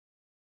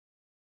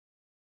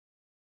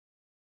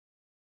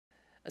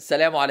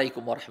Assalamu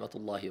alaikum wa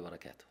rahmatullahi wa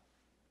barakatuh.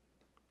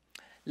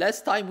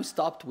 Last time we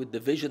stopped with the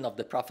vision of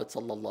the Prophet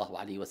sallallahu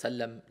alaihi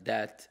wasallam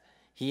that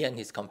he and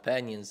his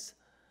companions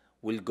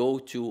will go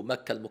to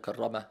Mecca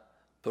al-Mukarramah,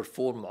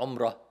 perform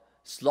Umrah,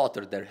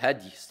 slaughter their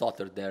hadi,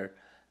 slaughter their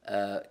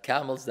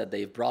camels that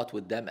they've brought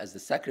with them as the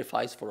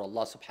sacrifice for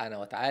Allah subhanahu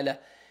wa ta'ala,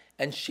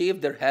 and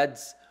shave their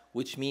heads,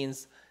 which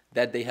means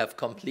that they have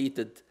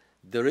completed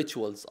the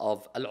rituals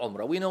of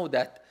al-Umrah. We know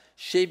that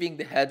shaving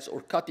the heads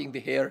or cutting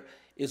the hair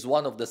is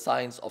one of the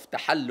signs of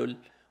tahallul,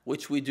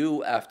 which we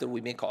do after we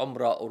make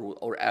Umrah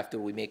or after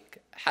we make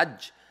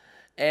Hajj.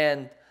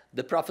 And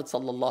the Prophet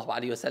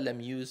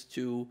ﷺ used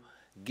to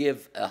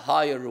give a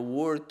higher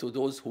reward to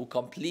those who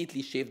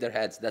completely shave their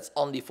heads. That's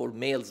only for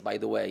males, by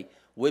the way.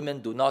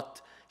 Women do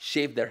not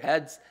shave their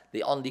heads,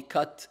 they only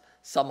cut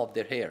some of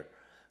their hair.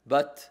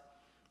 But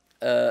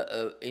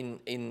in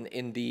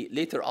the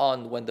later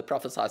on, when the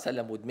Prophet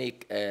ﷺ would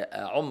make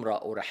a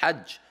Umrah or a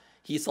Hajj,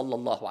 he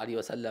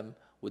ﷺ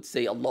would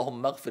say,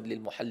 Allahumma ghfir lil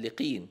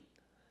muhalliqeen.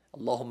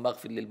 Allahumma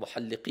ghfir lil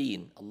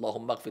muhalliqeen.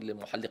 Allahumma ghfir lil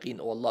muhalliqeen.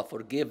 Oh Allah,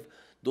 forgive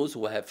those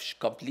who have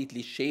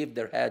completely shaved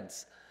their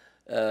heads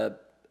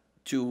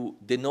to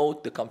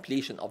denote the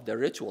completion of their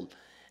ritual.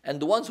 And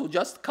the ones who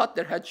just cut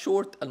their head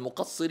short,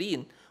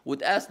 al-muqassirin,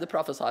 would ask the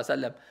Prophet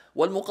ﷺ,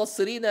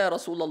 wal-muqassirina ya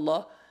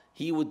Rasulallah,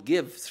 he would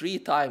give 3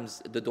 times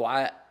the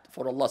dua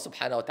for Allah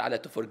subhanahu wa ta'ala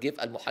to forgive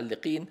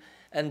al-muhalliqeen,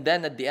 and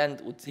then at the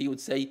end he would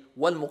say,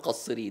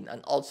 wal-muqassirin,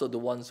 and also the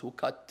ones who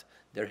cut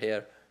their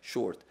hair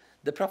short.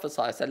 The Prophet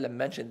ﷺ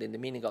mentioned in the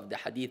meaning of the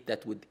hadith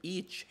that with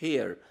each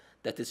hair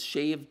that is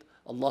shaved,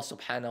 Allah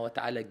subhanahu wa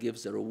ta'ala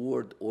gives a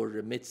reward or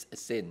remits a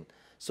sin.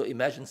 So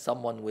imagine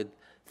someone with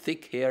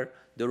thick hair,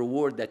 the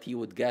reward that he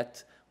would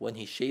get when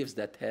he shaves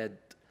that head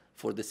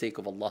for the sake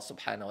of Allah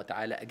subhanahu wa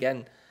ta'ala.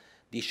 Again,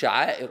 the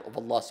sha'air of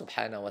Allah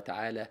subhanahu wa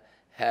ta'ala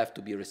have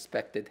to be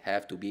respected,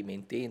 have to be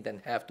maintained, and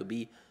have to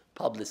be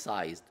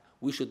publicized.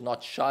 We should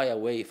not shy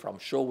away from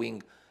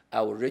showing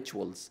our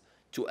rituals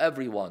to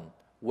everyone,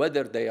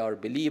 whether they are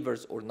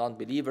believers or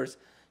non-believers.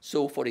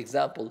 So, for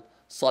example,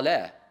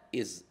 Salah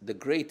is the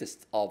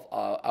greatest of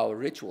our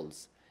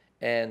rituals.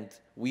 And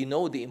we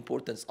know the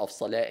importance of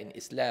Salah in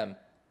Islam.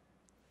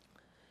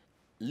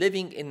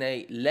 Living in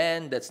a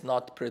land that's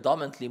not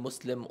predominantly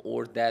Muslim,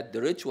 or that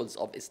the rituals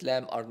of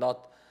Islam are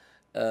not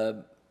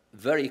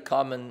very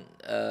common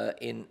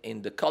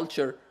in the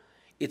culture,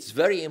 it's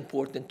very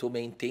important to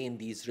maintain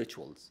these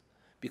rituals,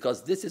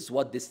 because this is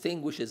what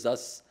distinguishes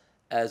us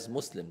as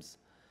Muslims.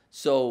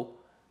 So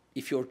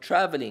if you're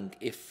traveling,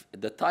 if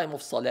the time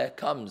of Salah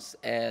comes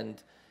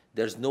and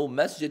there's no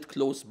masjid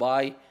close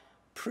by,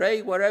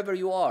 pray wherever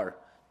you are.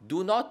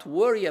 Do not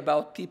worry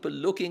about people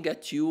looking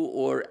at you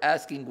or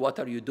asking what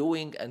are you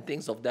doing and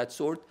things of that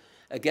sort.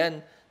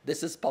 Again,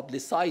 this is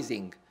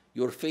publicizing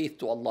your faith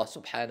to Allah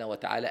subhanahu wa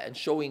ta'ala and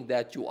showing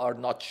that you are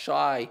not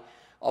shy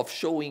of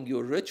showing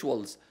your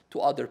rituals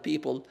to other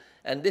people.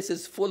 And this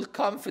is full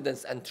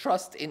confidence and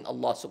trust in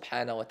Allah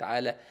subhanahu wa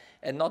ta'ala,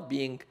 and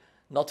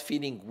not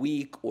feeling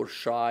weak or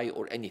shy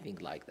or anything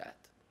like that.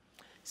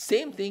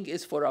 Same thing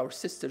is for our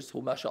sisters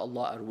who,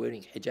 mashallah, are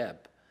wearing hijab.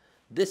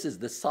 This is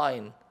the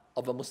sign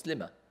of a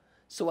Muslimah.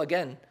 So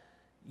again,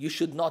 you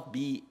should not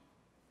be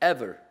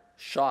ever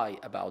shy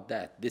about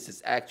that. This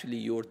is actually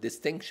your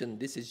distinction.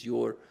 This is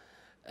your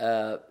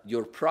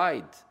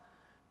pride.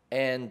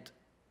 And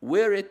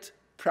wear it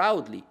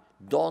proudly.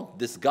 Don't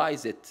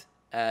disguise it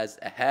as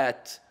a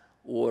hat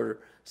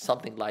or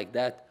something like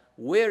that.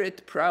 Wear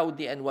it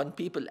proudly, and when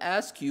people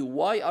ask you,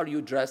 why are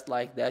you dressed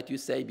like that? You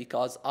say,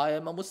 because I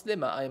am a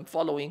Muslimah. I am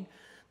following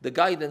the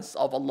guidance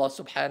of Allah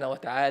subhanahu wa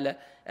ta'ala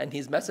and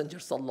His Messenger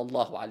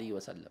sallallahu alayhi wa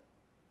sallam.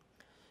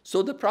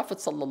 So the Prophet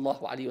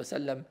sallallahu alayhi wa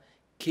sallam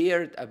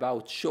cared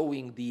about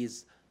showing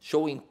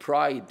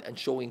pride and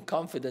showing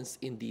confidence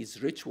in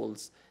these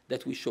rituals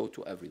that we show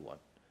to everyone.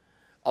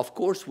 Of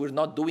course, we're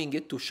not doing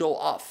it to show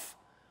off.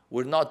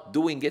 We're not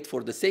doing it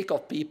for the sake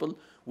of people.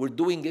 We're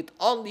doing it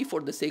only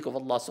for the sake of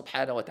Allah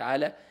subhanahu wa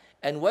ta'ala.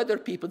 And whether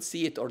people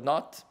see it or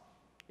not,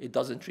 it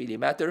doesn't really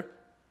matter.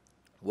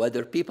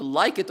 Whether people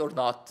like it or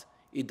not,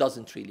 it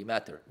doesn't really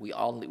matter. We're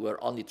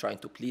only trying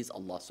to please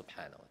Allah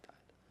subhanahu wa ta'ala.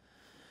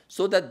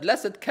 So that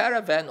blessed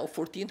caravan of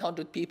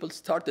 1,400 people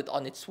started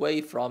on its way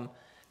from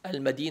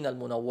Al-Madinah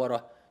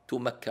al-Munawwara to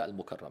Mecca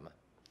al-Mukarramah.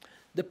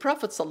 The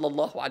Prophet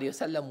sallallahu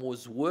alayhi wa sallam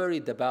was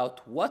worried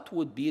about what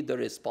would be the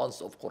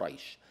response of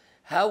Quraysh.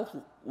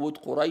 How would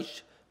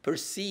Quraysh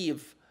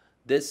perceive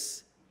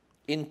this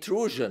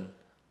intrusion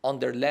on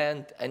their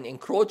land and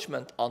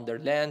encroachment on their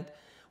land?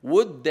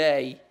 Would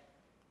they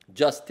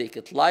just take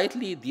it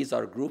lightly? These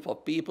are a group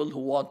of people who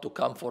want to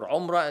come for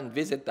Umrah and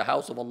visit the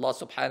house of Allah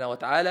subhanahu wa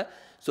ta'ala,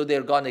 so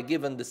they're going to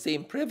give them the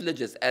same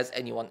privileges as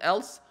anyone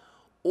else?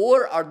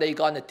 Or are they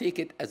going to take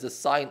it as a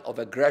sign of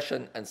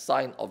aggression and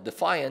sign of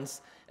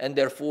defiance, and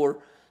therefore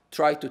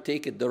try to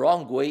take it the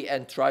wrong way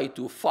and try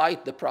to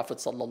fight the Prophet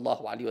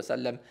sallallahu alaihi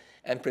wasallam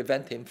and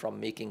prevent him from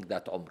making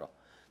that Umrah?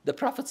 The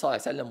Prophet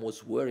ﷺ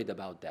was worried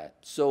about that.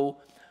 So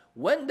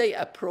when they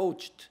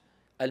approached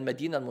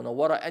Al-Madinah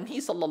al-Munawwara and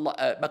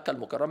Mecca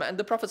al-Mukarramah, and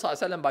the Prophet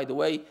ﷺ, by the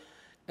way,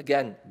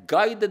 again,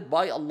 guided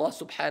by Allah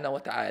subhanahu wa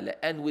ta'ala,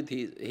 and with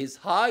his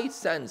high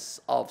sense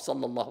of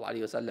sallallahu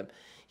alayhi wasallam,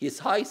 his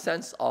high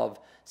sense of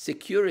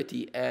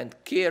security and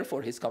care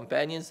for his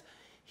companions,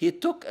 he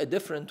took a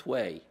different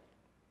way,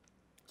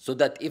 so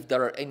that if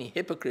there are any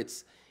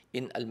hypocrites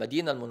in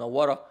Al-Madinah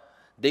Al-Munawwara,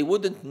 they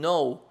wouldn't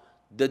know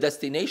the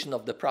destination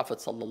of the Prophet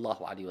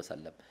sallallahu alaihi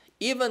wasallam.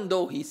 Even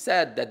though he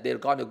said that they're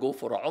going to go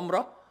for a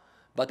Umrah,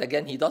 but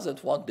again, he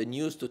doesn't want the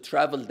news to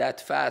travel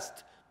that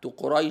fast to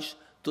Quraysh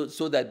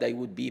so that they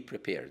would be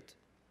prepared.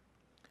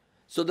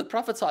 So the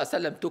Prophet sallallahu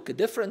alaihi wasallam took a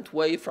different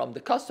way from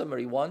the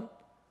customary one,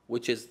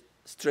 which is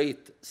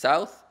straight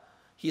south.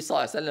 He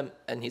sallallahu alaihi wasallam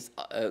and his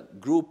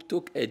group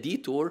took a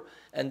detour,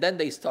 and then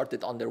they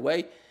started on their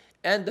way.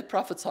 And the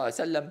Prophet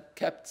ﷺ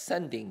kept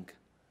sending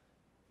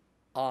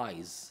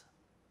eyes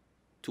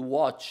to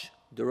watch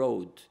the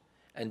road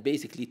and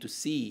basically to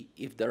see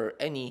if there are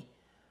any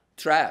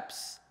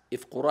traps,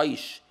 if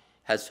Quraysh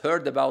has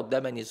heard about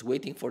them and is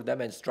waiting for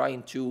them and is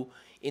trying to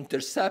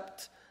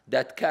intercept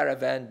that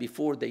caravan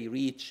before they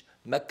reach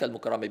Mecca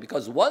al-Mukarramah.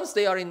 Because once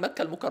they are in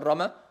Mecca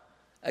al-Mukarramah,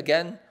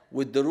 again,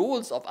 with the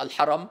rules of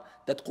Al-Haram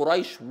that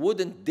Quraysh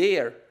wouldn't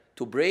dare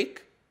to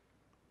break,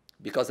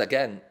 because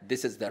again,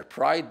 this is their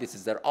pride, this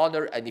is their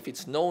honor, and if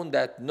it's known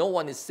that no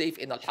one is safe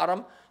in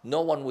Al-Haram,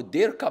 no one would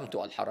dare come to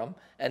Al-Haram,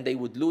 and they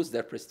would lose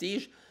their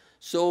prestige.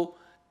 So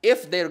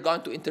if they're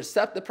going to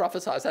intercept the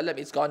Prophet ﷺ,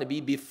 it's going to be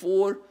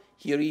before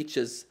he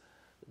reaches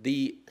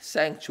the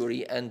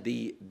sanctuary and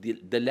the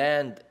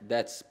land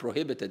that's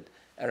prohibited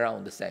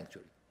around the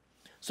sanctuary.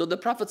 So the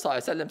Prophet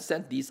ﷺ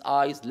sent these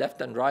eyes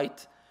left and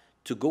right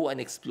to go and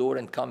explore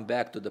and come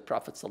back to the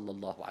Prophet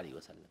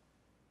ﷺ.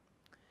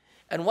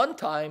 And one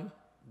time,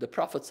 the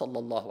Prophet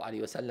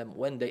ﷺ,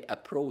 when they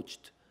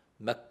approached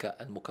Mecca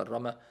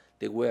al-Mukarramah,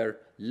 they were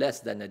less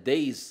than a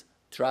day's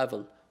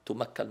travel to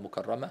Mecca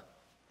al-Mukarramah,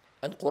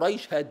 and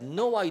Quraysh had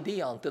no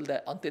idea until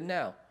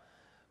now.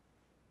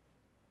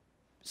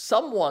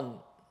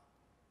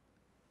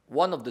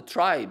 One of the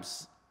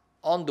tribes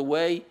on the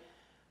way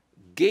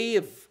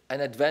gave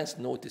an advance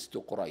notice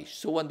to Quraysh.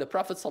 So when the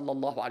Prophet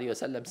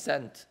ﷺ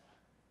sent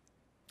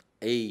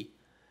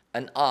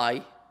an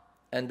eye,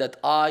 and that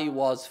eye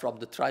was from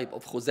the tribe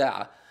of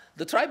Khuza'ah.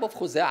 The tribe of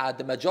Khuza'ah,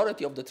 the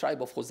majority of the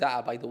tribe of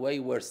Khuza'ah, by the way,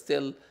 were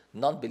still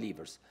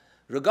non-believers.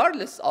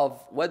 Regardless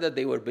of whether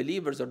they were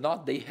believers or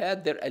not, they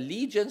had their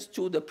allegiance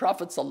to the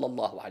Prophet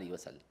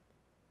ﷺ.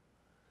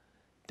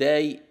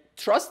 They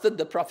trusted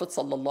the Prophet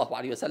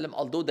ﷺ,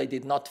 although they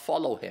did not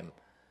follow him.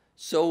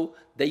 So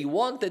they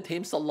wanted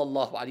him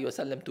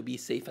ﷺ to be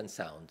safe and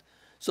sound.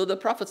 So the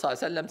Prophet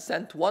ﷺ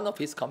sent one of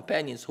his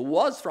companions who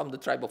was from the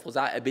tribe of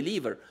Khuza'ah, a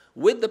believer,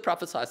 with the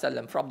Prophet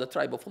ﷺ from the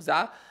tribe of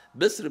Khuza'ah,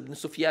 Bisr ibn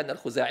Sufyan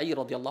al-Khuza'i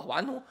radiallahu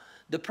anhu.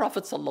 The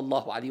Prophet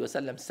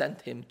ﷺ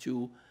sent him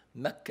to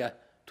Mecca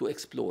to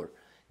explore.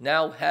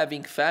 Now,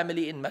 having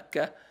family in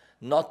Mecca,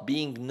 not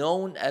being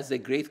known as a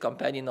great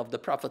companion of the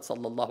Prophet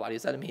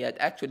ﷺ, he had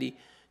actually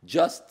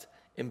just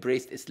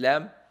embraced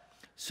Islam.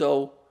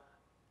 So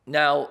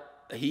now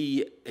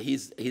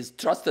he's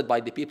trusted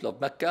by the people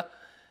of Mecca.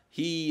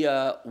 He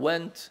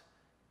went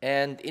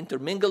and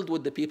intermingled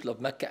with the people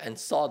of Mecca and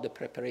saw the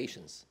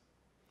preparations.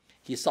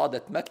 He saw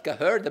that Mecca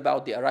heard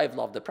about the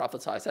arrival of the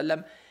Prophet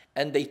ﷺ,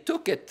 and they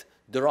took it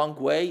the wrong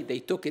way. They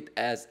took it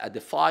as a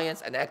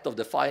defiance, an act of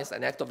defiance,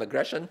 an act of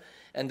aggression,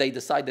 and they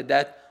decided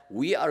that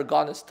we are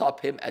going to stop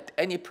him at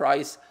any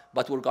price,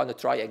 but we're going to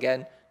try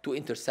again to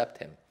intercept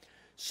him.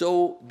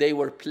 So they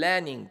were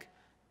planning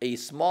a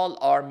small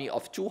army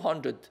of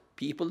 200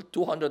 people,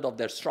 200 of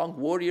their strong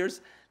warriors,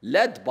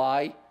 led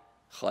by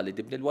Khalid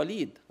ibn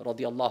al-Walid,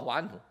 radiallahu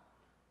anhu,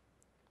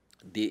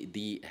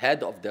 the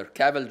head of their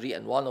cavalry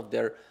and one of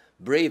their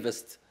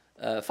bravest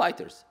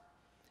fighters.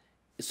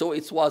 So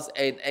it was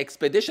an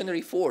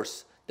expeditionary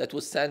force that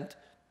was sent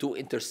to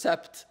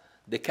intercept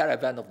the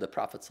caravan of the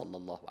Prophet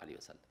sallallahu alaihi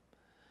wasallam.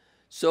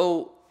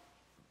 So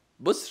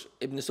Busr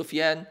ibn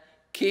Sufyan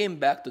came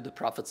back to the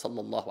Prophet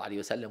sallallahu alaihi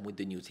wasallam with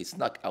the news. He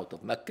snuck out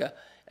of Mecca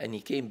and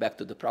he came back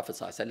to the Prophet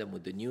sallallahu alaihi wasallam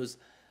with the news.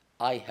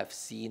 I have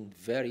seen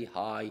very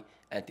high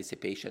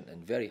anticipation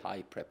and very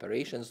high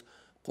preparations.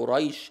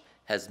 Quraysh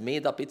has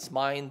made up its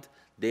mind.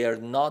 They are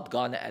not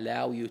going to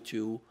allow you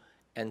to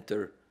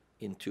enter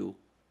into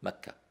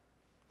Mecca.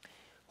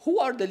 Who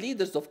are the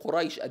leaders of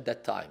Quraysh at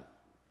that time?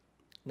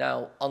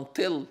 Now,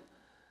 until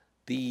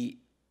the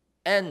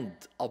end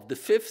of the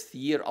 5th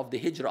year of the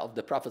Hijrah of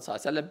the Prophet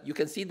ﷺ, you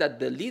can see that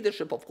the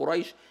leadership of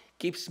Quraysh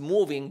keeps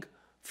moving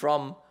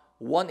from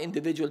one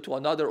individual to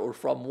another or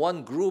from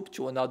one group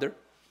to another.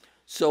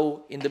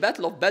 So in the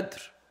Battle of Badr,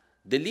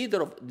 the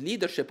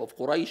leadership of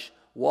Quraysh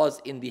was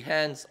in the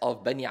hands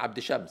of Bani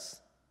Abd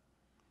Shams,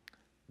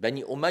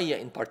 Bani Umayyah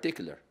in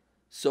particular.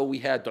 So we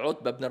had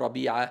Utbah ibn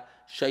Rabi'ah,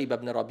 Shayba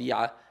ibn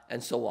Rabi'ah,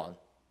 and so on.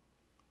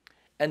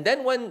 And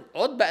then when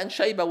Utbah and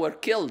Shayba were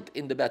killed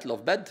in the Battle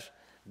of Badr,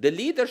 the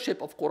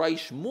leadership of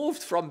Quraysh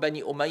moved from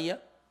Bani Umayyah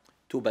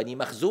to Bani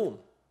Makhzum.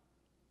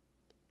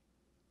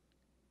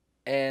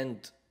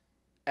 And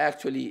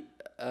actually,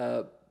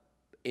 Abu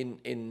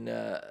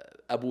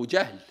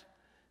Jahl,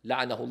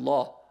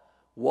 la'anahullah,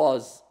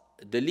 was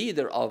the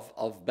leader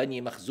of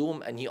Bani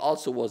Makhzum, and he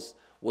also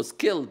was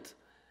killed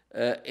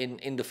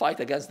in the fight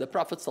against the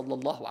Prophet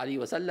sallallahu alaihi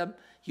wasallam.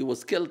 He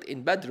was killed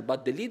in Badr,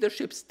 but the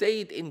leadership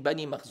stayed in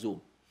Bani Makhzum.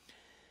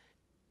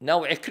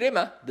 Now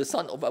Ikrimah, the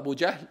son of Abu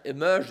Jahl,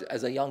 emerged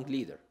as a young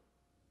leader.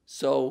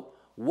 So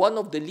one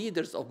of the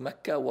leaders of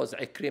Mecca was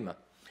Ikrimah.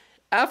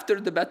 After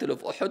the Battle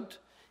of Uhud,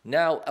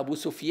 now Abu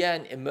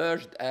Sufyan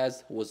emerged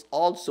as, who was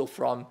also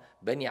from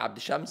Bani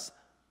Abd Shams,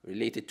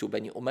 related to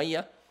Bani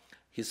Umayyah.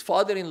 His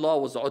father-in-law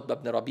was Utbah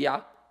ibn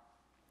Rabi'ah,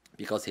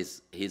 because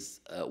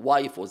his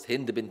wife was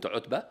Hind bint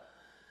Utbah.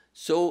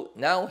 So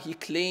now he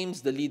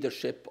claims the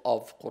leadership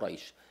of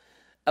Quraysh.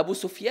 Abu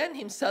Sufyan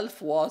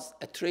himself was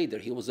a trader.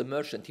 He was a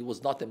merchant. He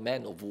was not a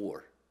man of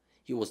war.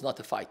 He was not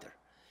a fighter.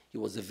 He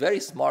was a very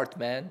smart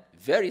man,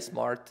 very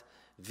smart,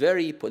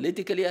 very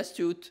politically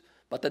astute,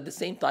 but at the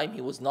same time,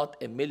 he was not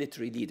a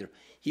military leader.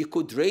 He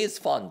could raise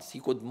funds, he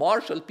could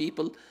marshal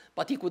people,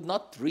 but he could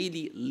not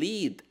really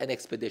lead an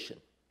expedition.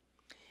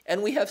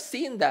 And we have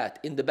seen that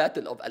in the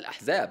Battle of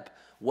Al-Ahzab,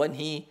 when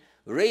he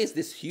raised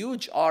this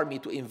huge army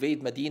to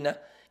invade Medina,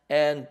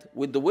 and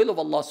with the will of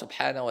Allah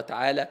subhanahu wa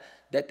ta'ala,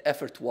 that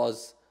effort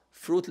was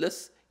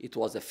fruitless, it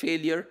was a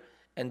failure,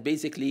 and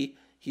basically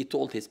he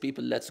told his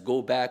people, let's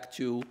go back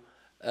to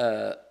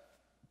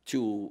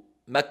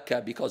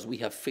Mecca because we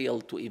have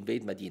failed to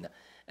invade Medina.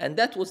 And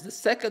that was the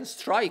second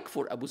strike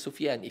for Abu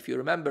Sufyan. If you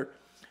remember,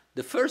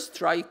 the first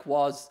strike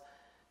was,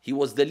 he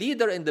was the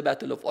leader in the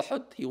Battle of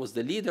Uhud, he was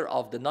the leader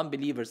of the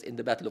non-believers in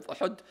the Battle of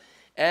Uhud,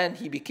 and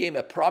he became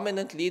a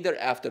prominent leader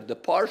after the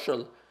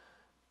partial,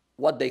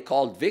 what they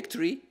called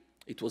victory.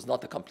 It was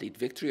not a complete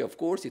victory, of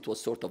course, it was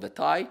sort of a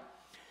tie.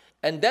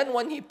 And then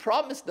when he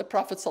promised the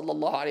Prophet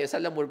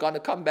ﷺ, we're going to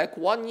come back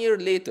 1 year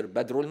later,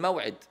 Badrul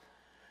Maw'id,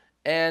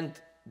 and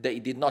they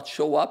did not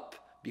show up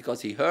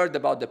because he heard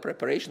about the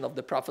preparation of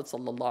the Prophet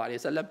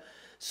ﷺ.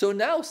 So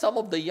now some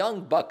of the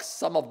young bucks,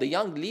 some of the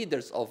young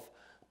leaders of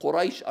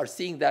Quraysh are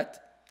seeing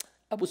that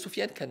Abu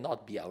Sufyan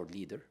cannot be our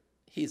leader.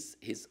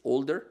 He's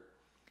older,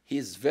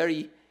 he's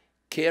very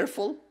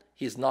careful,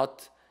 he's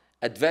not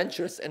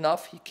adventurous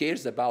enough, he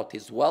cares about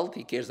his wealth,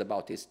 he cares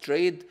about his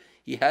trade,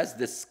 he has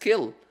the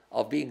skill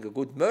of being a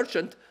good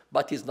merchant,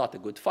 but he's not a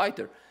good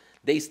fighter.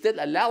 They still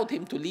allowed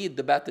him to lead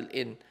the battle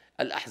in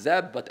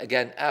Al-Ahzab, but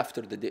again,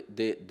 after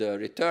the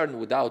return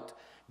without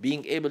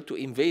being able to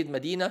invade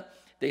Medina,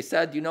 they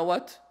said, you know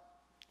what?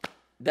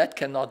 That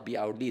cannot be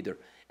our leader.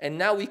 And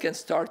now we can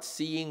start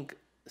seeing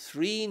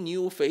three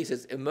new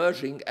faces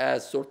emerging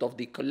as sort of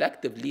the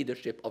collective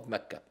leadership of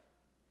Mecca.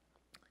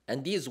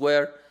 And these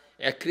were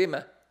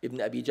Ikrimah ibn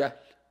Abi Jahl,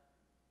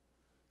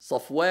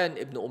 Safwan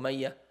ibn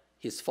Umayyah,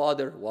 his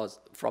father was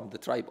from the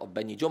tribe of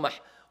Bani Jumah,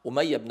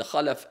 Umayyah ibn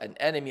Khalaf, an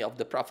enemy of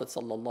the Prophet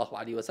sallallahu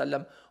alaihi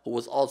wasallam, who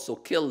was also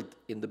killed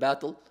in the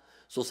battle.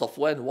 So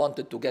Safwan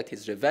wanted to get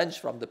his revenge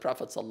from the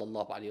Prophet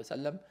sallallahu alaihi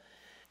wasallam.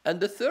 And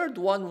the third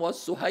one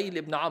was Suhail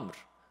ibn Amr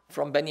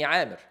from Bani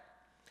Amr.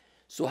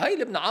 Suhail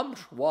ibn Amr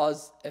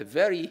was a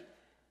very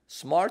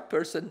smart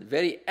person,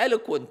 very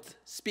eloquent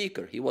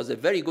speaker. He was a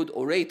very good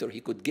orator. He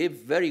could give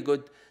very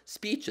good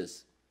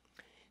speeches.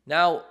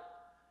 Now,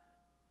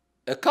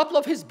 a couple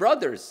of his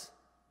brothers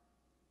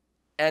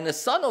and a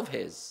son of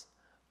his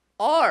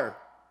are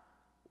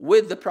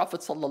with the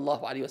Prophet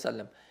sallallahu alaihi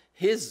wasallam.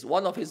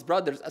 One of his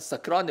brothers,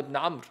 As-Sakran ibn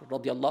Amr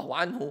radiallahu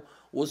anhu,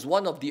 was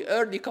one of the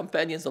early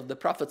companions of the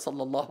Prophet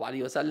sallallahu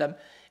alaihi wasallam,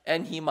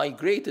 and he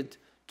migrated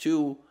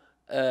to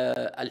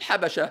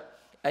Al-Habasha,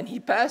 and he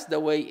passed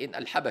away in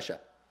Al-Habasha.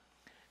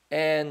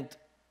 And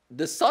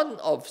the son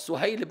of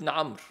Suhail ibn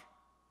Amr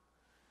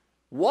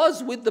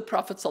was with the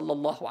Prophet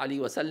sallallahu alaihi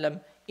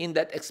wasallam in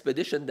that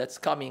expedition that's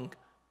coming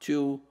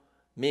to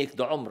make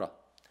the Umrah.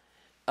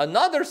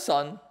 Another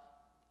son,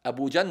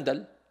 Abu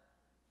Jandal,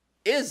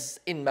 is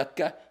in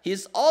Mecca.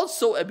 He's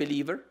also a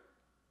believer,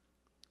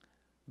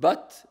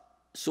 but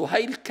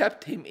Suhail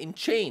kept him in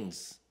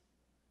chains,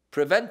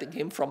 preventing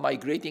him from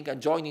migrating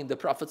and joining the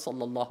Prophet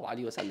sallallahu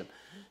alaihi wasallam.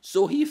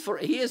 So he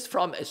is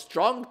from a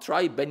strong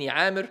tribe, Bani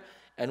Amr,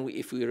 and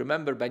if we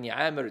remember Bani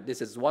Amr,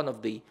 this is one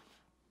of the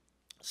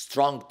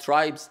strong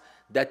tribes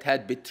that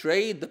had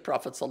betrayed the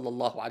Prophet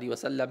sallallahu alaihi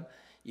wasallam.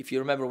 If you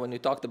remember when we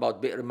talked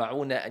about Bi'r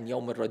Ma'una and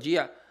Yawm al-Raji',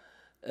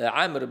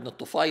 Amr ibn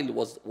Tufail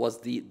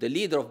was the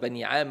leader of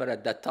Bani Amr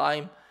at that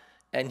time,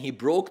 and he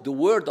broke the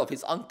word of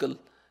his uncle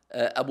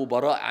Abu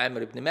Bara'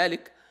 Amr ibn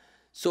Malik.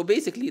 So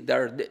basically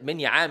there are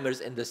many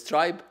Amirs in this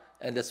tribe,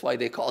 and that's why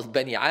they called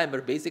Bani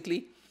Amr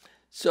basically.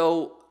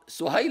 So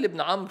Suhail ibn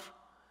Amr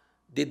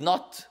did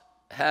not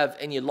have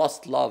any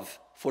lost love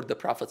for the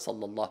Prophet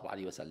sallallahu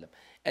alaihi wasallam.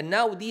 And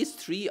now these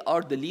three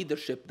are the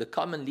leadership, the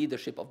common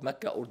leadership of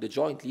Mecca, or the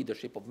joint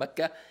leadership of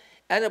Mecca.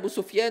 And Abu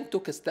Sufyan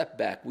took a step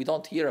back. We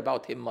don't hear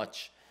about him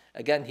much.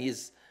 Again,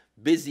 he's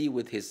busy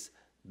with his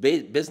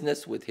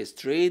business, with his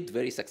trade,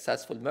 very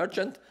successful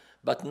merchant,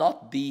 but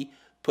not the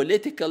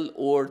political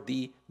or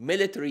the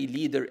military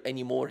leader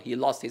anymore. He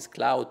lost his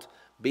clout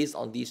based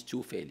on these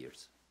two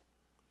failures.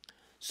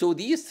 So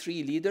these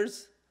three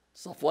leaders,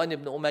 Safwan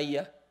ibn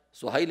Umayyah,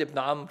 Suhail ibn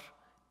Amr,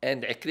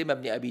 and Ikrimah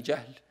ibn Abi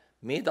Jahl,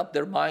 made up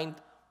their mind,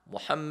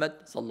 Muhammad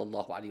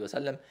sallallahu alaihi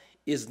wasallam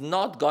is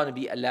not going to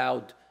be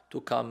allowed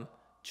to come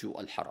to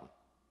Al-Haram.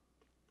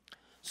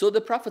 So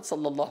the Prophet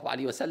sallallahu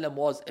alaihi wasallam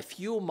was a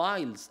few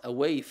miles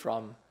away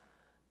from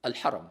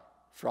Al-Haram,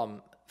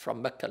 from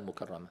Mecca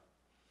al-Mukarramah.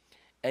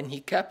 And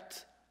he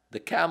kept the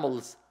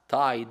camels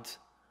tied,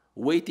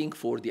 waiting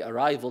for the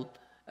arrival,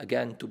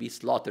 again, to be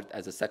slaughtered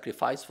as a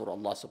sacrifice for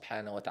Allah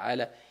subhanahu wa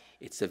ta'ala.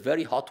 It's a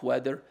very hot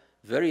weather,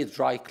 very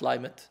dry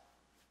climate.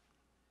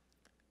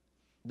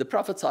 The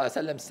Prophet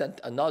ﷺ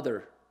sent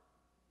another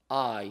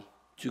eye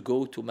to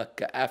go to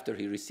Mecca after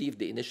he received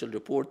the initial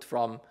report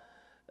from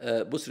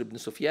Busr ibn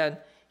Sufyan.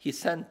 He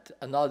sent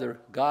another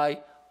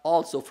guy,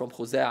 also from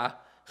Khuza'ah,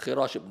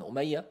 Khirash ibn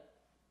Umayyah,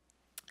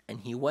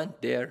 and he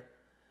went there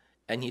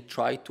and he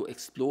tried to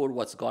explore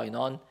what's going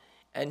on,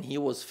 and he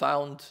was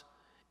found,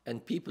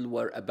 and people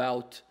were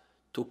about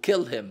to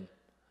kill him,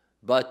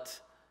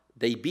 but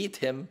they beat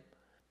him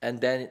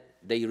and then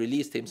they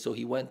released him. So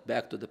he went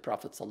back to the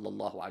Prophet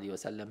sallallahu alaihi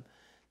wasallam,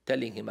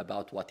 telling him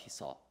about what he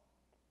saw.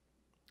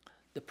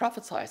 The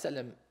Prophet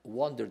ﷺ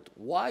wondered,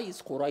 why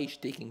is Quraysh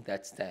taking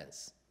that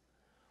stance?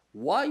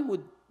 Why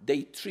would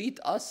they treat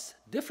us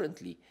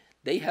differently?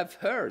 They have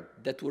heard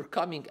that we're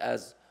coming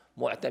as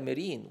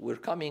mu'tamirin, we're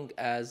coming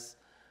as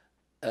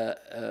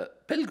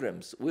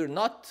pilgrims. We're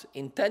not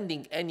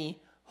intending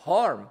any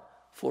harm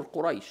for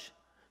Quraysh.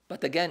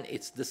 But again,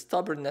 it's the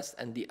stubbornness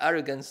and the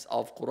arrogance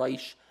of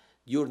Quraysh.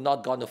 You're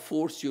not going to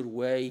force your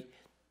way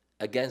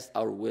against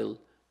our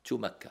will to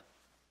Mecca.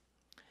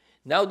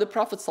 Now the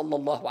Prophet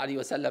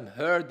ﷺ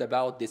heard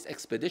about this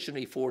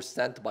expeditionary force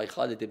sent by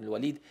Khalid ibn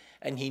Walid,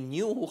 and he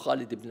knew who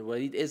Khalid ibn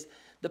Walid is.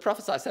 The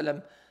Prophet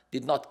ﷺ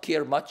did not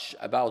care much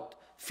about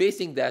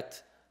facing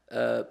that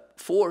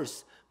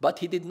force, but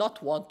he did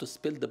not want to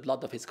spill the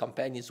blood of his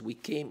companions. We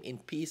came in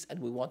peace and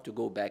we want to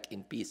go back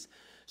in peace.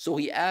 So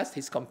he asked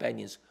his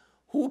companions,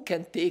 who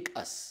can take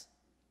us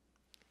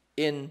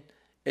in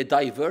a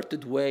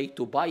diverted way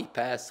to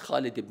bypass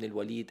Khalid ibn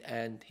Walid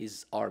and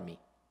his army?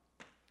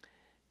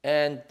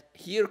 And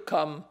here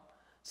come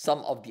some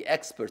of the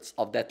experts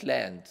of that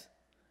land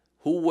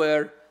who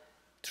were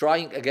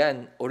trying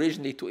again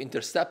originally to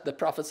intercept the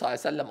Prophet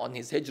ﷺ on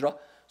his hijrah.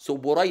 So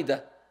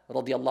Buraidah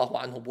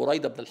radiallahu anhu,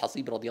 Buraidah ibn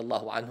al-Hasib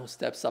radiallahu anhu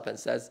steps up and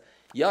says,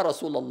 Ya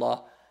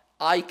Rasulullah,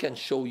 I can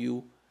show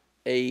you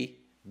a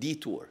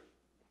detour.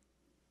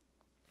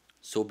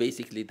 So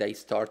basically they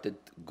started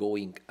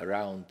going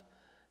around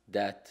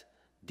that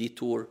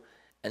detour,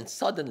 and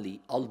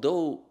suddenly,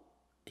 although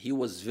he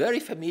was very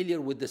familiar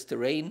with this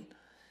terrain,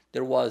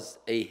 there was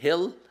a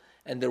hill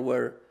and there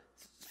were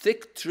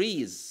thick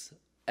trees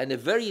and a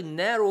very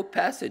narrow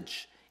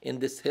passage in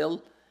this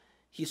hill.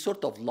 He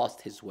sort of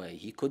lost his way.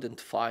 He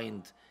couldn't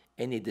find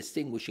any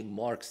distinguishing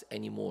marks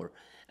anymore.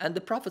 And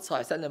the Prophet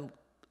ﷺ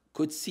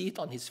could see it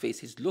on his face.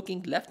 He's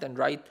looking left and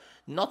right,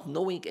 not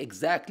knowing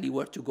exactly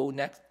where to go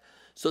next.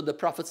 So the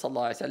Prophet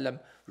ﷺ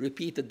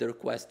repeated the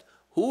request,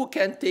 who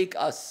can take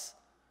us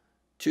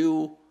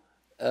to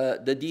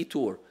the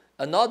detour?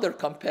 Another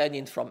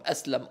companion from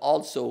Aslam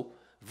also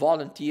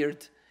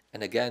volunteered,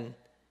 and again,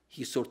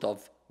 he sort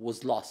of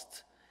was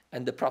lost.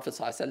 And the Prophet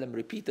ﷺ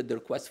repeated the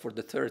request for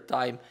the third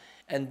time,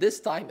 and this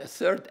time a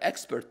third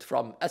expert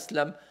from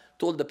Aslam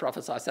told the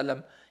Prophet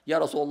ﷺ, Ya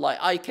Rasulullah,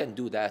 I can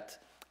do that.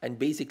 And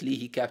basically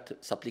he kept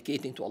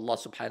supplicating to Allah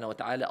subhanahu wa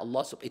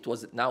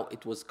ta'ala.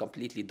 It was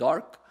completely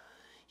dark.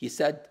 He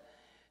said,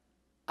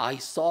 I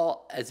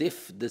saw as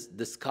if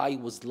the sky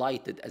was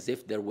lighted, as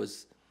if there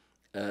was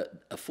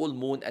a full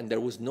moon, and there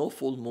was no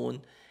full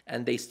moon,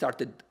 and they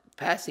started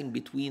passing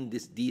between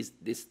this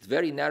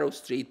very narrow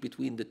street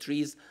between the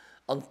trees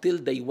until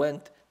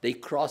they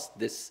crossed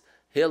this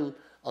hill,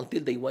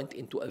 until they went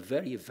into a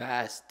very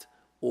vast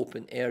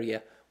open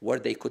area where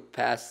they could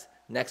pass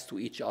next to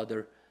each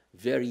other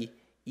very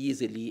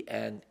easily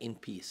and in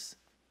peace.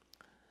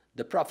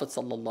 The Prophet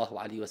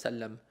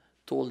ﷺ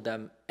told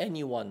them,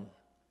 anyone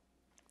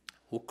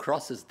who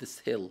crosses this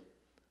hill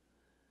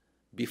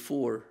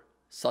before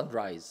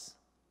sunrise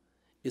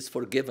is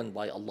forgiven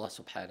by Allah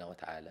subhanahu wa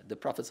ta'ala. The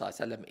Prophet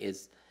ﷺ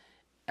is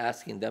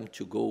asking them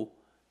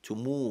to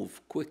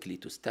move quickly,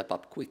 to step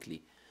up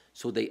quickly.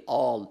 So they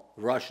all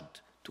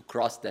rushed to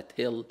cross that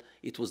hill.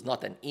 It was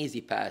not an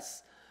easy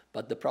pass,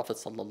 but the Prophet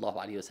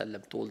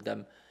ﷺ told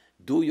them,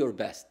 do your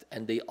best.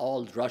 And they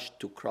all rushed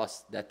to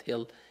cross that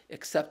hill,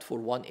 except for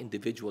one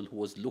individual who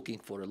was looking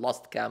for a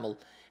lost camel.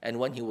 And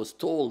when he was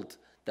told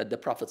that the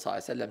Prophet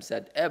ﷺ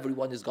said,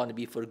 everyone is going to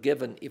be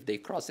forgiven if they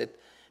cross it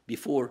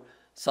before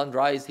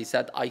sunrise, he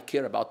said, I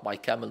care about my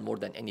camel more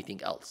than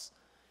anything else.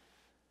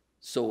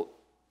 So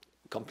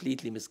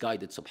completely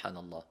misguided,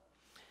 subhanallah.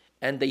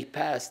 And they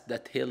passed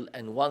that hill,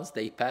 and once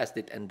they passed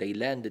it and they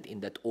landed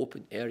in that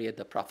open area,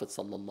 the Prophet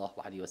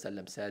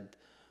ﷺ said,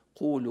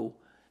 قُولُوا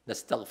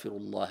نَسْتَغْفِرُ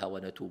اللَّهَ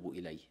وَنَتُوبُ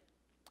إِلَيْهِ.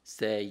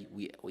 Say,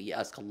 we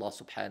ask Allah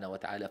subhanahu wa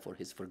ta'ala for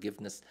His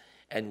forgiveness,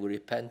 and we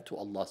repent to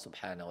Allah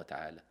subhanahu wa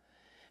ta'ala.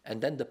 And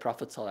then the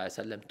Prophet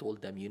ﷺ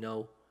told them,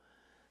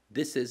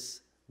 this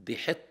is the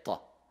hitta,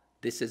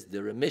 this is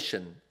the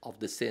remission of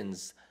the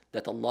sins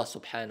that Allah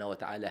subhanahu wa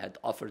ta'ala had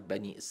offered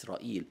Bani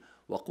Israel.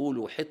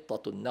 وَقُولُوا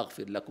حِطَّةٌ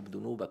نَغْفِرْ لَكُمْ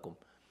ذُنُوبَكُمْ.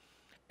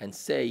 And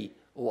say,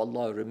 "O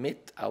Allah,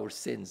 remit our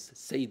sins."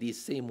 Say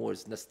these same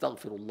words,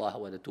 نَسْتَغْفِرُ اللَّهَ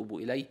وَنَتُوبُ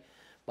إِلَيْهِ.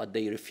 But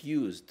they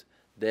refused.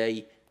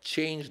 They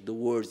changed the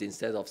words.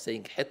 Instead of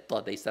saying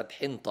hitta, they said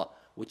hinta,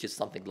 which is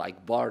something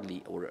like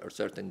barley or a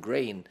certain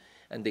grain.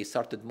 And they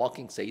started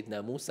mocking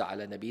Sayyidina Musa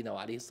ala nabina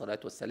wa alayhi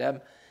salatu wasalam.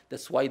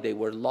 That's why they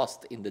were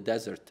lost in the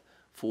desert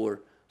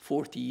for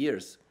 40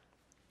 years,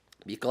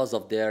 because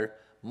of their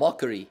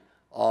mockery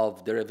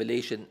of the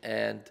revelation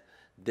and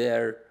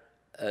their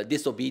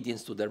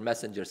disobedience to their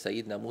messenger,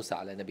 Sayyidina Musa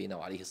ala nabina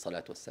wa alayhi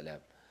salatu wasalam.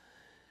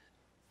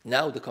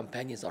 Now the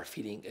companions are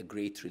feeling a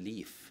great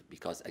relief,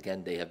 because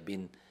again they have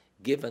been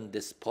given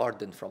this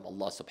pardon from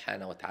Allah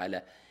subhanahu wa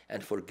ta'ala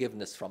and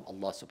forgiveness from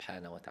Allah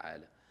subhanahu wa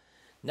ta'ala.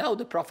 Now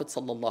the Prophet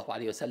sallallahu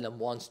alaihi wasallam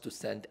wants to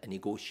send a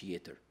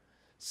negotiator,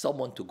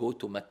 someone to go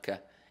to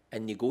Mecca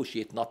and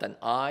negotiate, not an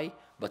I,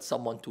 but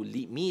someone to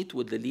meet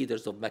with the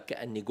leaders of Mecca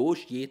and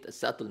negotiate a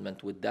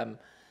settlement with them,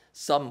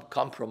 some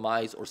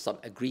compromise or some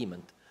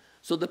agreement.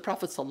 So the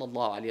Prophet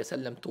sallallahu alaihi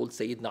wasallam told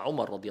Sayyidina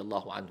Umar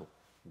radiallahu anhu,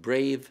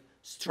 brave,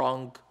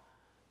 strong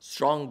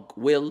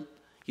will.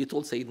 He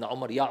told Sayyidina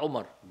Umar, Ya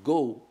Umar,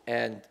 go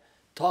and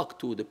talk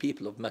to the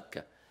people of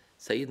Mecca.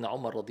 Sayyidina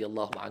Umar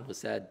radiallahu anhu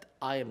said,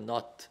 I am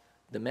not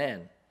the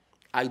man.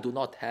 I do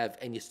not have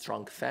any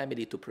strong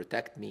family to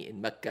protect me in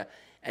Mecca,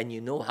 and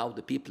you know how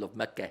the people of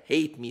Mecca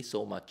hate me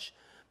so much.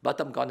 But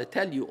I'm going to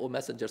tell you, O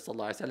Messenger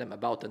sallallahu alaihi wasallam,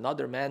 about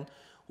another man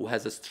who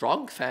has a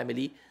strong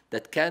family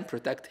that can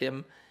protect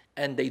him,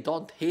 and they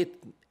don't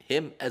hate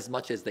him as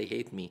much as they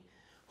hate me.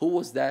 Who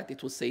was that?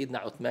 It was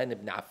Sayyidina Uthman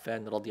ibn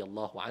Affan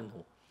radiallahu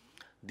anhu,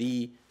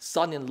 the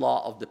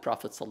son-in-law of the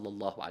Prophet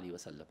sallallahu alaihi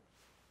wasallam.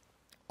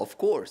 Of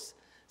course,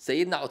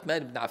 Sayyidina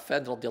Uthman ibn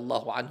Affan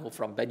radiallahu anhu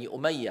from Bani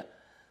Umayyah,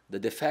 the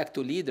de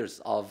facto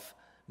leaders of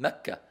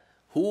Mecca.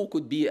 Who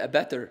could be a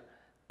better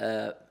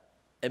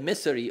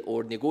emissary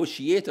or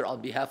negotiator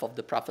on behalf of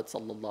the Prophet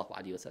sallallahu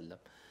alaihi wasallam?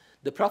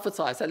 The Prophet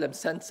sallallahu alaihi wasallam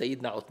sent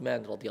Sayyidina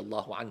Uthman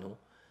radiallahu anhu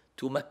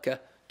to Mecca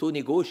to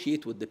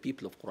negotiate with the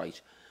people of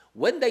Quraysh.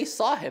 When they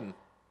saw him,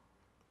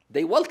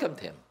 they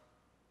welcomed him.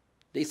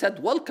 They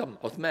said, welcome,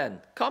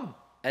 Uthman, come.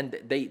 And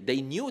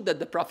they knew that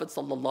the Prophet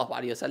sallallahu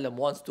alaihi wasallam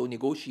wants to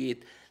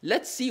negotiate.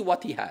 Let's see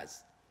what he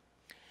has.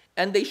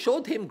 And they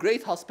showed him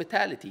great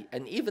hospitality.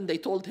 And even they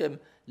told him,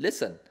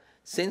 listen,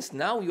 since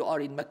now you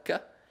are in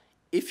Mecca,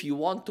 if you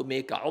want to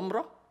make a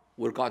umrah,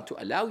 we're going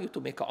to allow you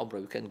to make a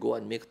umrah. You can go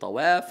and make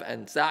tawaf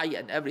and sa'i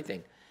and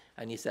everything.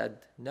 And he said,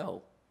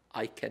 no,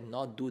 I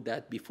cannot do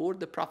that before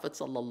the Prophet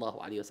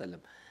sallallahu alaihi wasallam.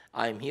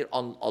 I'm here,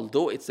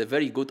 although it's a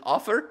very good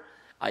offer,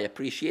 I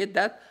appreciate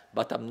that,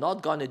 but I'm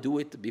not going to do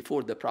it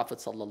before the Prophet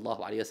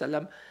sallallahu alaihi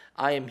wasallam.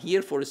 I am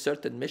here for a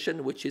certain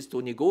mission, which is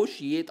to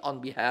negotiate on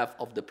behalf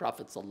of the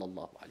Prophet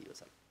sallallahu alaihi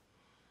wasallam.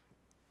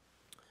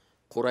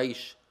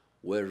 Quraysh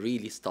were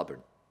really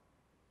stubborn.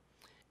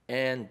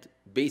 And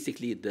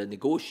basically the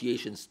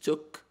negotiations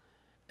took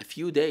a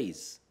few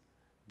days.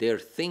 They're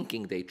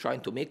thinking, they're trying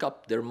to make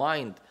up their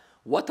mind.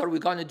 What are we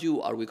going to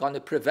do? Are we going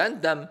to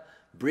prevent them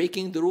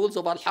breaking the rules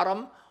of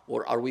Al-Haram?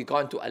 Or are we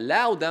going to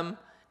allow them?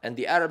 And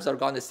the Arabs are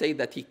going to say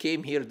that he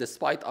came here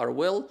despite our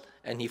will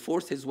and he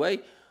forced his way.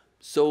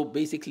 So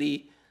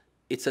basically,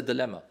 it's a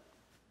dilemma.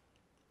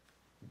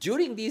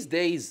 During these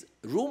days,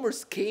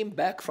 rumors came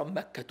back from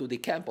Mecca to the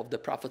camp of the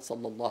Prophet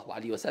sallallahu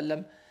alaihi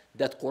wasallam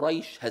that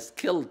Quraysh has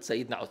killed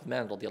Sayyidina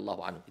Uthman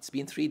radiallahu anhu. It's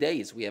been 3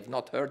 days. We have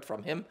not heard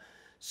from him.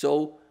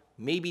 So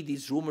maybe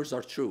these rumors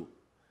are true.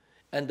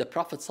 And the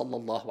Prophet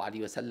sallallahu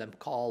alaihi wasallam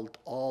called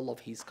all of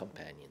his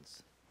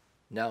companions.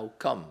 Now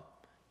come.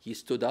 He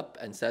stood up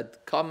and said,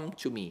 come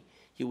to me.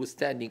 He was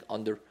standing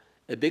under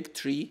a big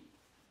tree,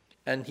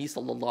 and he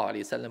sallallahu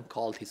alaihi wasallam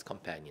called his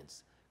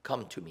companions.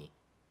 Come to me.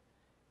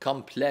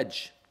 Come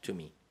pledge to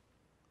me.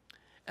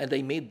 And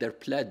they made their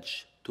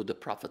pledge to the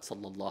Prophet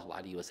sallallahu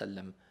alaihi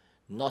wasallam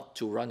not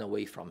to run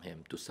away from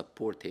him, to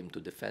support him, to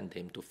defend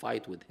him, to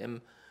fight with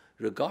him,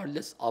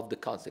 regardless of the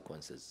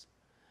consequences.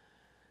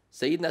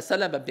 Sayyidina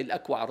Salam ibn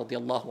al-Akwa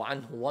radiallahu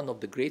anhu, one of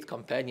the great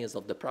companions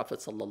of the Prophet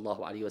sallallahu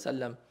alaihi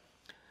wasallam.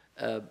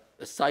 A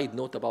side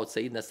note about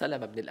Sayyidina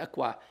Salam ibn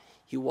al-Akwa,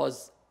 he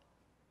was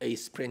a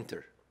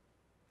sprinter.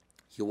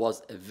 He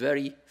was a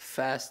very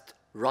fast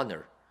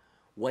runner.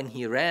 When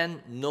he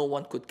ran, no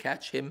one could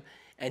catch him,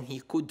 and he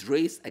could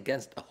race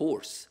against a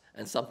horse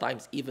and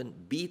sometimes even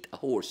beat a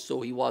horse. So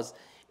he was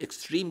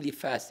extremely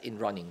fast in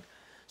running.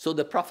 So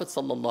the Prophet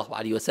sallallahu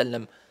alaihi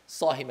wasallam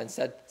saw him and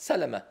said,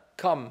 Salama,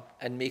 come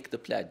and make the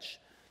pledge.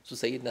 So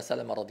Sayyidina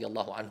Salama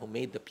radiallahu anhu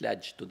made the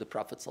pledge to the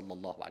Prophet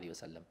sallallahu alaihi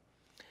wasallam.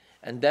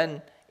 And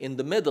then in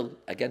the middle,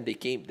 again,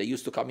 they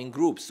used to come in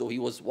groups. So he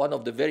was one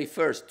of the very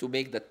first to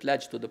make that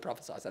pledge to the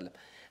Prophet ﷺ.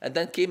 And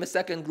then came a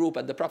second group,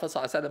 and the Prophet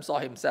ﷺ saw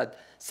him, said,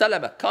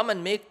 Salama, come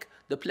and make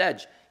the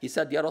pledge. He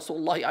said, Ya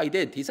Rasulullah, I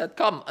did. He said,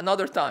 come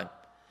another time.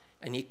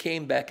 And he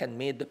came back and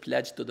made the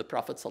pledge to the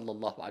Prophet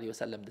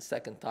ﷺ the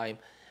second time.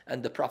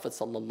 And the Prophet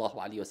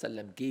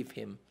ﷺ gave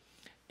him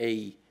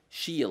a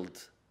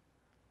shield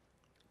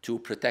to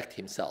protect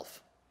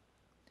himself.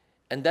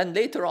 And then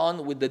later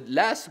on, with the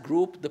last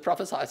group, the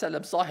Prophet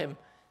ﷺ saw him,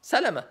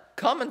 Salama,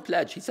 come and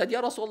pledge. He said,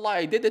 Ya Rasulullah,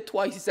 I did it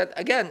twice. He said,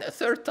 again, a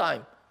third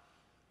time.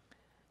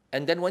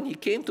 And then when he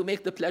came to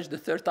make the pledge the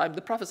third time,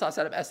 the Prophet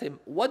ﷺ asked him,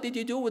 what did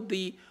you do with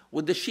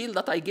the shield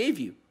that I gave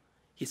you?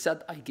 He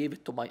said, I gave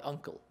it to my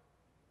uncle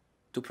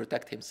to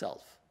protect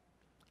himself.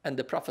 And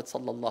the Prophet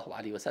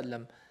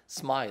ﷺ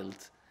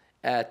smiled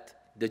at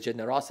the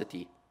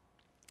generosity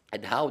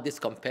and how this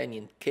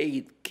companion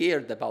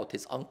cared about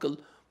his uncle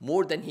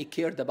more than he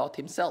cared about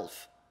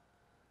himself.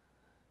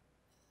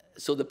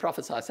 So the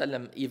Prophet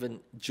ﷺ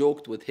even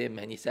joked with him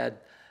and he said,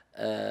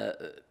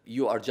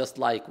 you are just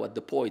like what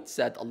the poet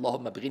said,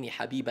 Allahumma bghini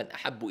habiban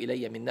ahabbu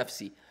ilayya min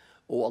nafsi.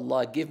 Oh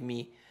Allah, give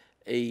me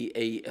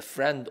a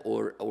friend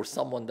or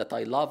someone that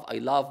I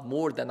love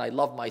more than I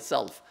love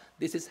myself.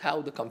 This is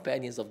how the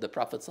companions of the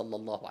Prophet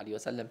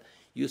ﷺ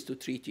used to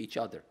treat each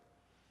other.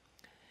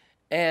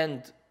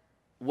 And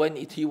when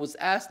he was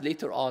asked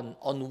later on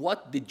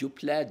what did you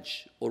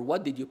pledge, or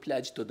what did you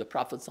pledge to the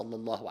Prophet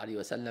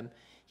ﷺ,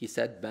 he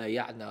said,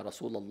 بايعنا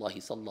رسول الله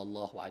صلى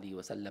الله عليه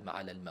وسلم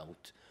على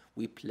الموت.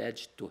 We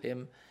pledged to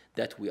him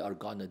that we are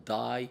gonna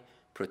die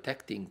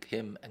protecting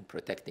him and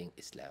protecting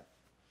Islam.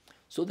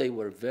 So they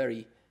were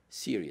very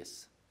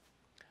serious.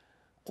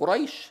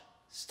 Quraysh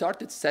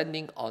started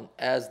sending on,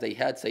 as they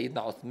had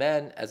Sayyidina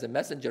Uthman as a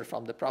messenger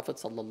from the Prophet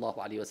sallallahu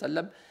alaihi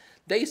wasallam,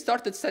 they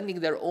started sending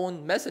their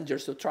own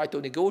messengers to try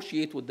to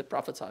negotiate with the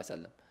Prophet sallallahu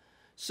alaihi wasallam.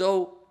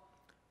 So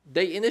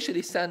they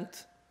initially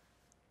sent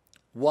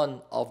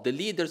one of the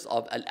leaders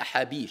of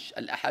Al-Ahabish.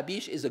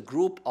 Al-Ahabish is a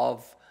group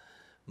of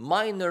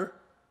minor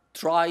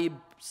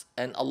tribes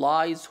and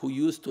allies who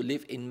used to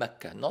live in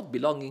Mecca, not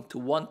belonging to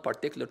one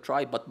particular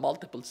tribe, but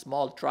multiple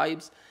small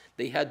tribes.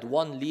 They had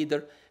one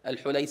leader,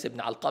 Al-Hulays ibn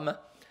Alqamah,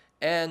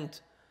 and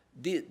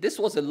this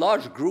was a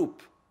large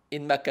group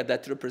in Mecca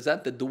that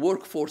represented the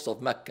workforce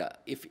of Mecca,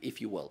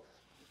 if you will.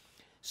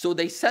 So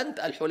they sent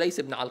Al-Hulays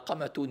ibn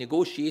Alqamah to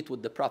negotiate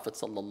with the Prophet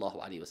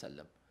sallallahu alaihi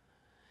wasallam.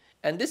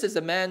 And this is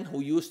a man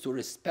who used to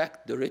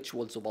respect the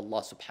rituals of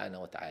Allah subhanahu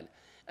wa ta'ala.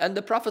 And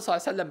the Prophet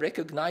ﷺ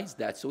recognized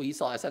that. So he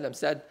ﷺ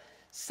said,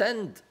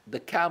 send the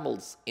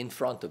camels in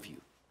front of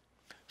you.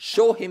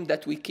 Show him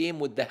that we came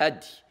with the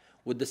hadi,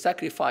 with the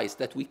sacrifice,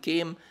 that we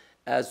came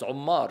as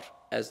ummar,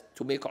 as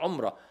to make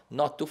umrah,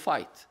 not to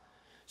fight.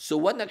 So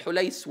when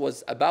Al-Hulays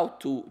was about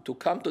to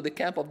come to the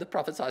camp of the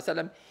Prophet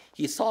ﷺ,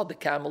 he saw the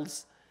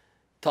camels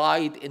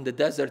tied in the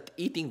desert,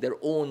 eating their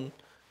own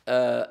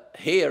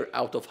hair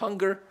out of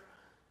hunger.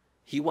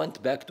 He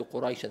went back to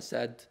Quraysh and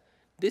said,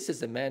 this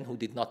is a man who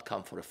did not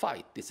come for a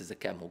fight. This is a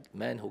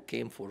man who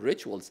came for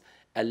rituals.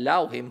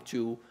 Allow him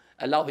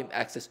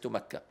access to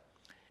Mecca.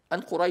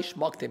 And Quraysh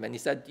mocked him and he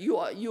said,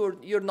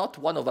 you're not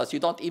one of us. You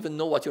don't even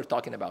know what you're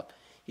talking about.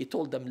 He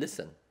told them,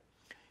 listen,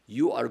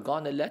 you are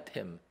going to let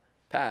him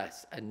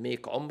pass and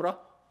make umrah,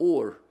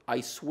 or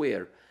I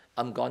swear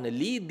I'm going to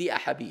lead the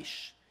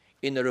Ahabish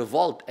in a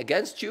revolt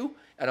against you,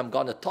 and I'm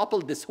going to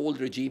topple this whole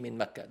regime in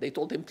Mecca. They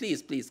told him,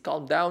 please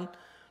calm down.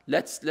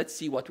 Let's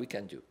see what we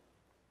can do.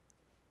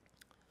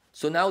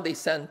 So now they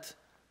sent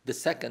the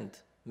second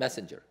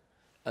messenger,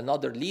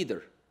 another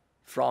leader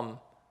from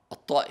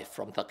At-Ta'if,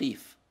 from Thaqif,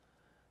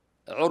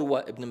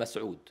 Urwa ibn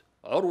Mas'ud.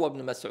 Urwa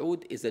ibn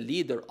Mas'ud is a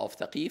leader of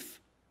Thaqif.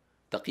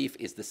 Thaqif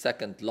is the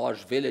second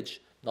large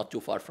village not too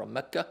far from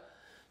Mecca.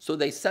 So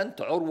they sent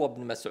Urwa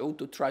ibn Mas'ud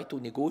to try to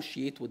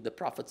negotiate with the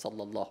Prophet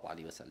sallallahu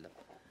alaihi wasallam.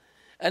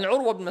 And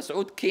Urwa ibn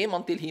Mas'ud came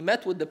until he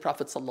met with the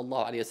Prophet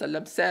sallallahu alaihi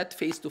wasallam, sat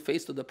face to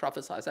face to the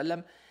Prophet sallallahu alaihi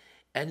wasallam,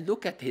 and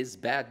look at his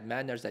bad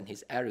manners and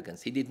his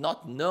arrogance. He did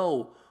not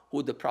know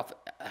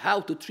how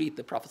to treat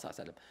the Prophet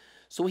sallallahu alaihi wasallam.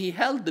 So he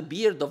held the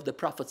beard of the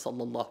Prophet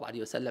sallallahu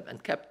alaihi wasallam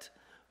and kept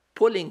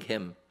pulling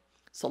him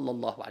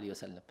sallallahu alaihi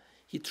wasallam.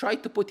 He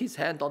tried to put his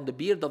hand on the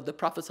beard of the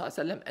Prophet sallallahu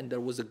alaihi wasallam, and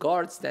there was a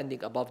guard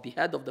standing above the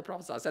head of the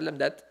Prophet sallallahu alaihi wasallam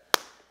that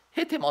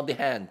hit him on the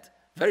hand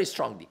very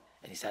strongly.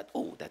 And he said,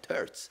 oh, that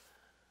hurts.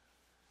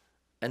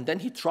 And then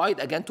he tried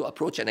again to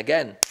approach, and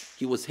again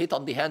he was hit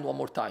on the hand one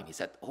more time. He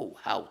said, oh,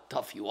 how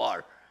tough you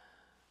are.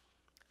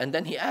 And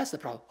then he asked the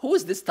Prophet, who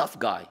is this tough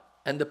guy?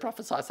 And the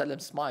Prophet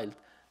ﷺ smiled.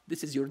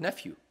 This is your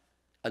nephew,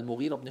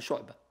 Al-Mughira ibn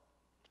Shu'bah.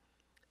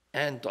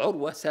 And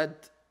Urwa said,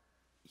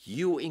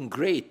 you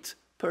ingrate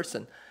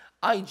person,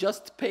 I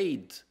just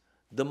paid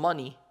the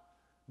money,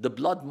 the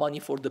blood money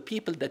for the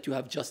people that you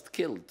have just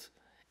killed.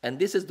 And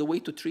this is the way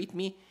to treat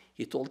me?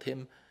 He told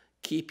him,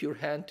 keep your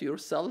hand to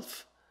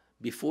yourself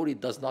before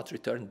it does not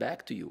return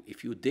back to you.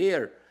 If you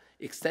dare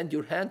extend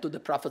your hand to the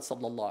Prophet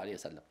sallallahu alaihi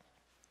wasallam.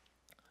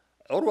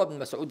 Urwa ibn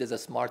Mas'ud is a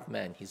smart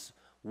man. He's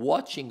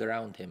watching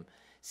around him,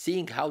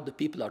 seeing how the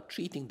people are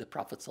treating the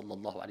Prophet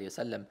sallallahu alaihi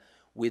wasallam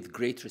with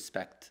great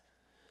respect.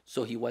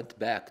 So he went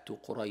back to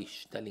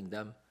Quraysh, telling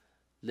them,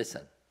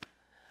 listen,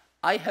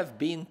 I have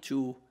been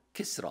to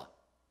Kisra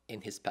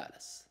in his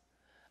palace.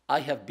 I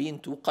have been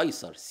to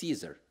Qaisar,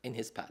 Caesar, in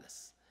his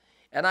palace.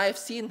 And I have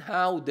seen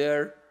how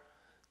the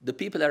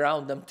people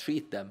around them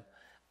treat them.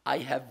 I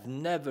have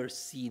never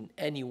seen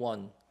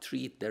anyone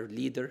treat their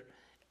leader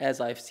as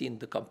I've seen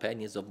the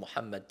companions of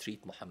Muhammad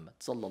treat Muhammad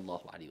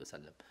sallallahu alaihi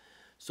wasallam.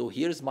 So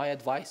here's my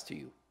advice to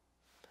you.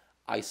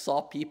 I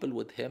saw people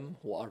with him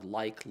who are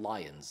like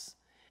lions,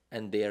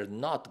 and they are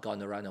not going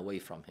to run away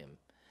from him.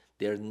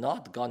 They're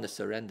not going to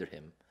surrender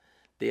him.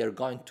 They are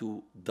going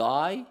to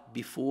die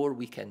before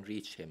we can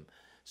reach him.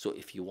 So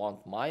if you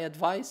want my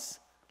advice,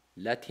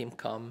 let him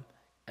come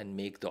and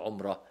make the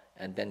Umrah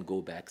and then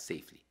go back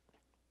safely.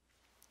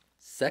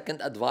 Second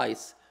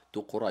advice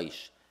to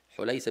Quraysh,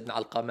 Hulays ibn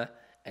Alqamah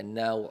and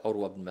now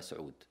Urwa ibn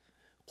Mas'ud.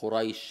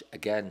 Quraysh,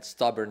 again,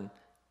 stubborn,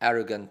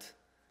 arrogant,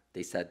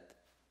 they said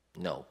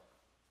no.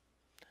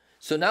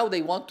 So now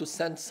they want to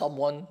send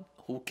someone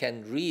who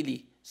can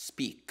really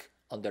speak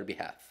on their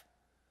behalf.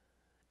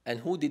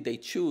 And who did they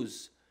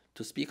choose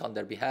to speak on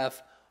their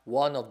behalf?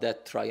 One of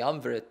that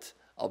triumvirate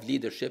of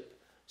leadership,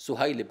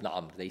 Suhail ibn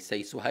Amr. They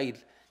say, Suhail,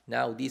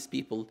 now these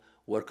people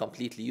were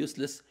completely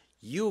useless.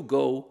 You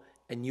go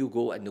and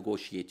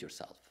negotiate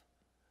yourself.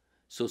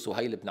 So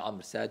Suhail ibn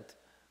Amr said,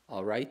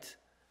 all right,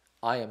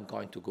 I am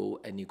going to go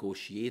and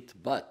negotiate,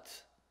 but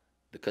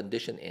the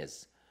condition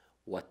is,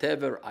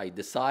 whatever I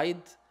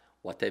decide,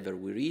 whatever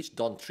we reach,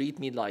 don't treat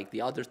me like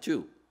the other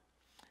two.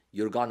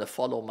 You're going to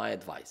follow my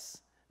advice.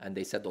 And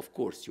they said, of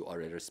course, you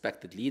are a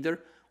respected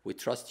leader. We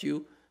trust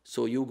you.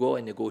 So you go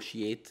and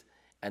negotiate.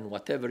 And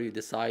whatever you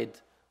decide,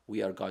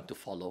 we are going to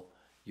follow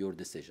your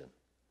decision.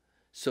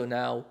 So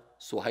now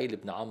Suhail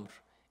ibn Amr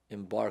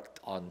embarked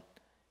on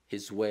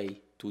his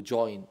way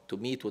to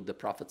meet with the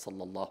Prophet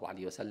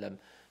ﷺ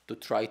to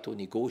try to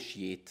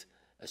negotiate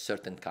a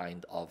certain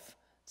kind of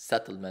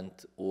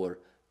settlement or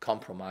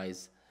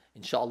compromise.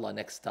 Inshallah,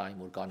 next time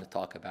we're going to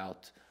talk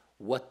about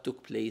what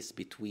took place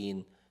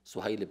between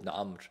Suhail ibn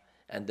Amr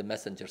and the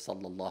Messenger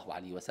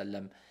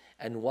ﷺ,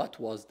 and what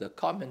was the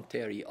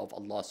commentary of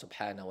Allah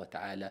subhanahu wa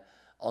ta'ala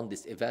on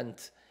this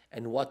event,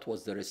 and what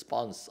was the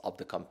response of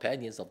the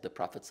companions of the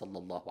Prophet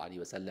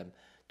ﷺ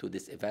to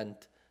this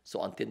event.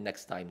 So until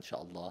next time,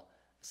 inshallah,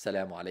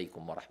 Assalamu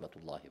alaikum wa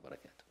rahmatullahi wa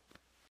barakatuh.